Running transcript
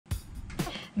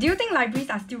Do you think libraries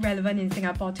are still relevant in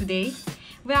Singapore today?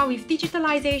 Well, with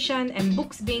digitalization and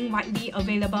books being widely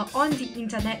available on the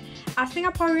internet, are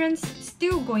Singaporeans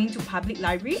still going to public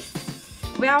libraries?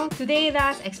 Well, today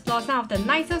let's explore some of the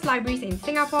nicest libraries in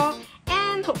Singapore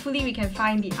and hopefully we can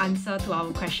find the answer to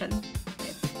our question.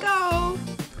 Let's go!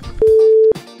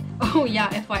 Oh yeah,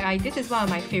 FYI, this is one of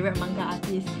my favorite manga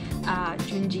artists,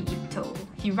 Junji Ito.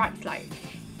 He writes like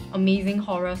amazing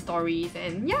horror stories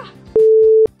and yeah.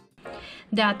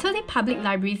 There are 30 public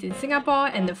libraries in Singapore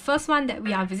and the first one that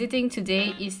we are visiting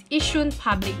today is Yishun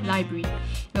Public Library,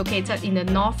 located in the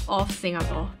north of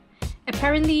Singapore.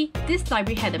 Apparently, this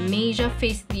library had a major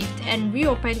facelift and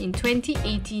reopened in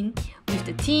 2018 with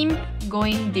the theme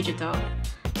going digital.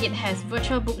 It has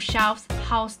virtual bookshelves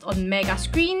housed on mega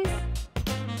screens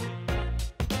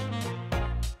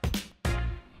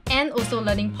and also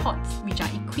learning pods which are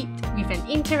equipped with an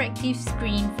interactive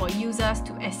screen for users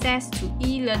to access to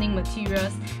e-learning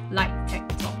materials like Tech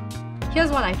Talk.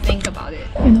 Here's what I think about it.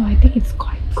 You know, I think it's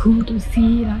quite cool to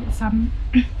see like some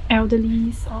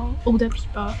elderlies or older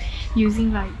people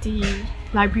using like the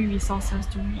library resources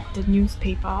to read the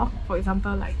newspaper. For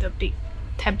example, like the big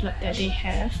tablet that they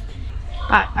have.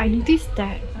 But I noticed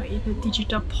that in the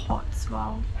digital pods,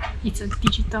 well, it's a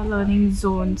digital learning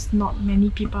zone. Not many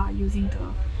people are using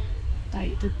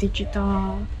the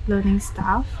digital learning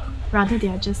stuff. Rather, they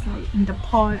are just like in the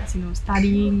pods, you know,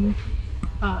 studying,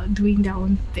 doing their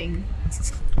own thing.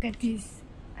 Look at this,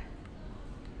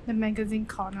 the magazine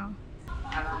corner.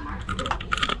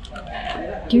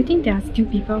 Do you think there are still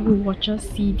people who watches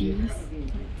CDs?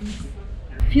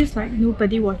 Feels like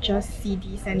nobody watches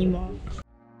CDs anymore.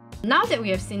 Now that we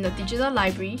have seen the digital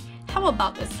library, how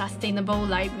about the sustainable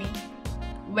library?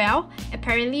 Well,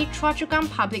 apparently Choa Chu Kang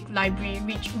Public Library,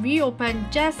 which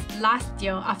reopened just last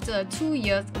year after a 2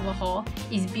 years overhaul,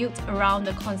 is built around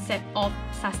the concept of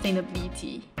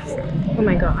sustainability. Oh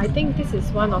my god, I think this is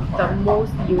one of the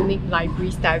most unique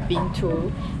libraries that I've been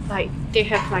to. Like, they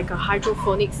have like a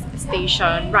hydroponics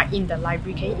station right in the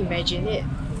library, can you imagine it?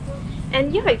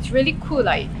 And yeah, it's really cool,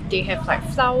 like they have like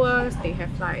flowers, they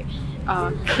have like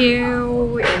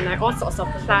kale and like all sorts of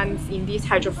plants in these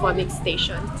hydroponics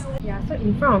stations. Yeah, so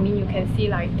in front of me you can see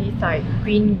like this like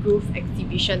green roof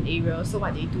exhibition area. So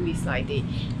what they do is like they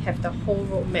have the whole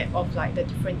roadmap of like the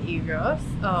different areas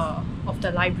of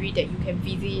the library that you can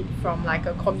visit, from like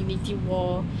a community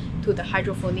wall to the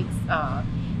hydroponics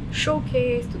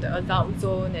showcase to the adult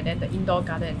zone and then the indoor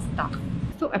garden and stuff.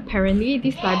 So apparently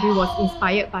this library was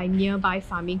inspired by nearby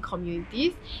farming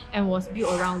communities and was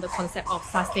built around the concept of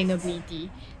sustainability.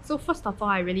 So first of all,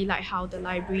 I really like how the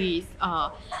library is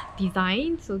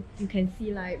designed. So you can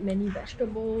see like many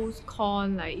vegetables,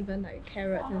 corn, like even like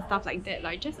carrots and stuff like that,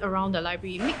 like just around the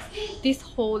library. It makes this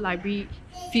whole library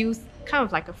feels kind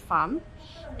of like a farm.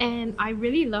 And I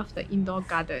really love the indoor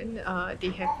garden. They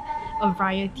have a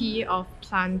variety of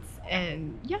plants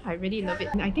and yeah, I really love it.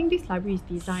 And I think this library is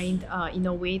designed in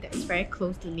a way that is very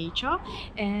close to nature,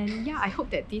 and yeah, I hope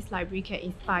that this library can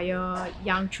inspire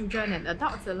young children and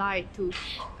adults alike to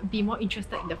be more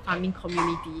interested in the farming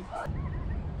community.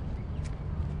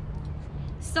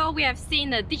 So we have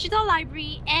seen a digital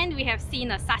library and we have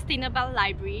seen a sustainable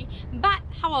library, but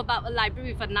how about a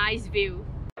library with a nice view?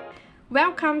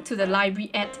 Welcome to the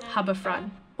library at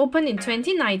Harbourfront. Opened in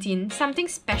 2019, something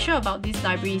special about this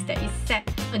library is that it's set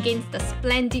against the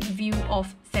splendid view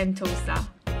of Sentosa.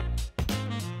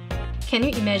 Can you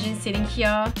imagine sitting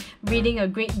here, reading a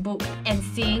great book and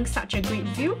seeing such a great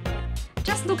view?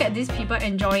 Just look at these people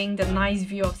enjoying the nice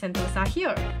view of Sentosa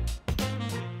here.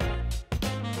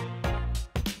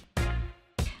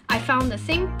 I found the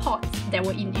same pods that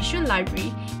were in Yishun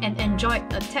Library and enjoyed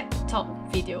a TED Talk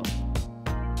video.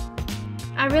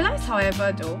 I realized,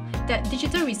 however, though, that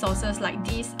digital resources like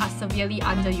these are severely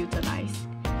underutilized.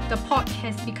 The pod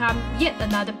has become yet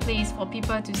another place for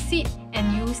people to sit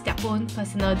and use their own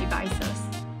personal devices.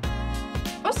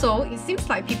 Also, it seems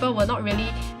like people were not really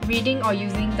reading or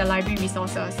using the library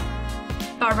resources,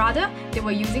 but rather they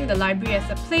were using the library as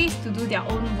a place to do their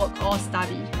own work or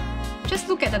study. Just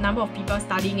look at the number of people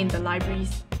studying in the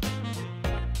libraries.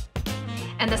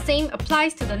 And the same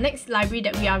applies to the next library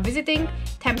that we are visiting,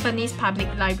 Tampines Public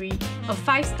Library, a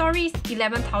 5 stories,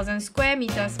 11,000 square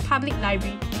meters public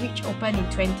library which opened in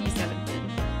 2017.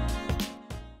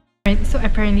 Right, so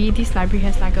apparently this library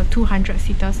has like a 200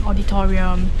 seaters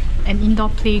auditorium, an indoor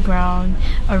playground,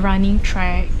 a running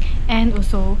track, and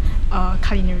also a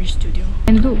culinary studio.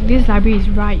 And look, this library is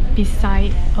right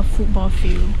beside a football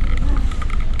field.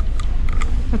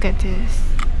 Look at this.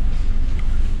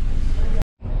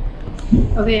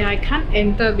 Okay, I can't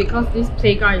enter because this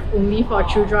playground is only for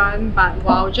children, but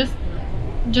wow, just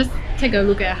Just take a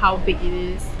look at how big it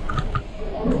is.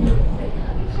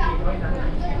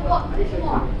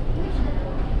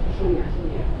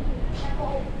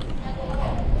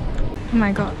 Oh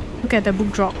my god, look at the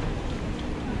book drop.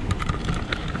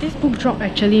 This book drop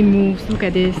actually moves. Look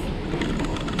at this.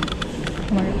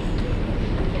 Oh my god.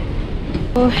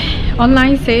 So,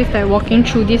 online says that walking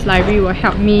through this library will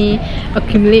help me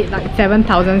accumulate like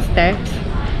 7,000 steps.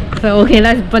 So okay,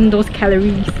 let's burn those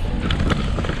calories.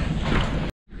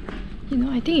 You know,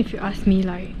 I think if you ask me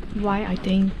like why I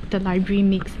think the library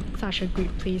makes such a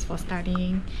great place for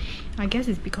studying, I guess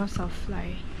it's because of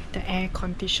like the air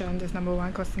condition. That's number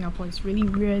one, because Singapore is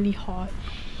really hot.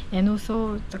 And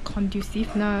also the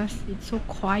conduciveness, it's so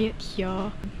quiet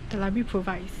here. The library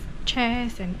provides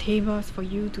chairs and tables for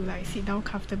you to like sit down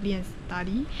comfortably and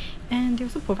study, and they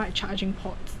also provide charging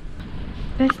ports.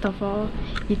 Best of all,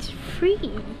 it's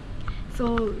free.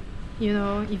 So you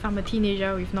know, if I'm a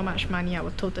teenager with not much money, I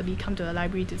would totally come to the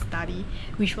library to study,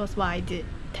 which was what I did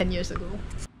 10 years ago.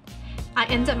 I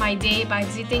ended my day by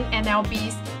visiting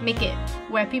NLB's Make It,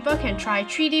 where people can try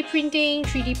 3D printing,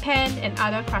 3D pen, and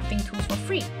other crafting tools for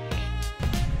free.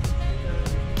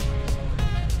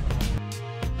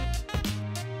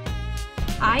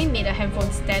 I made a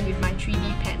handphone stand with my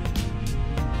 3D pen.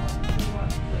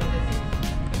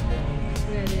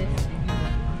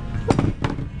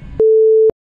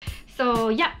 So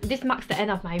yeah, this marks the end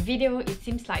of my video. It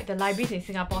seems like the libraries in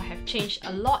Singapore have changed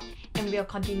a lot and will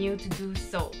continue to do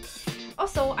so.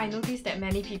 Also, I noticed that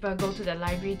many people go to the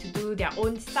library to do their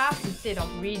own stuff instead of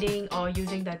reading or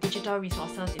using the digital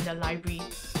resources in the library.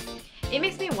 It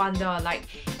makes me wonder, like,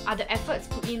 are the efforts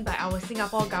put in by our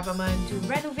Singapore government to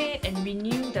renovate and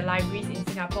renew the libraries in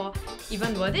Singapore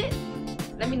even worth it?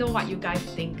 Let me know what you guys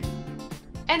think.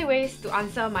 Anyways, to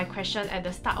answer my question at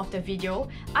the start of the video,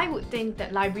 I would think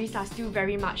that libraries are still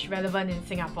very much relevant in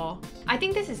Singapore. I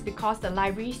think this is because the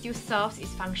library still serves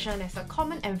its function as a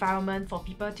common environment for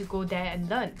people to go there and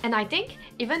learn. And I think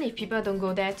even if people don't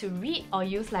go there to read or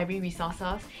use library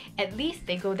resources, at least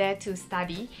they go there to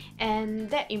study, and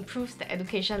that improves the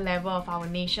education level of our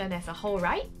nation as a whole,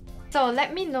 right? So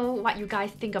let me know what you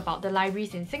guys think about the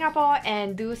libraries in Singapore,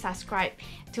 and do subscribe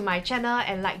to my channel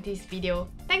and like this video.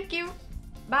 Thank you!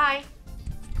 Bye!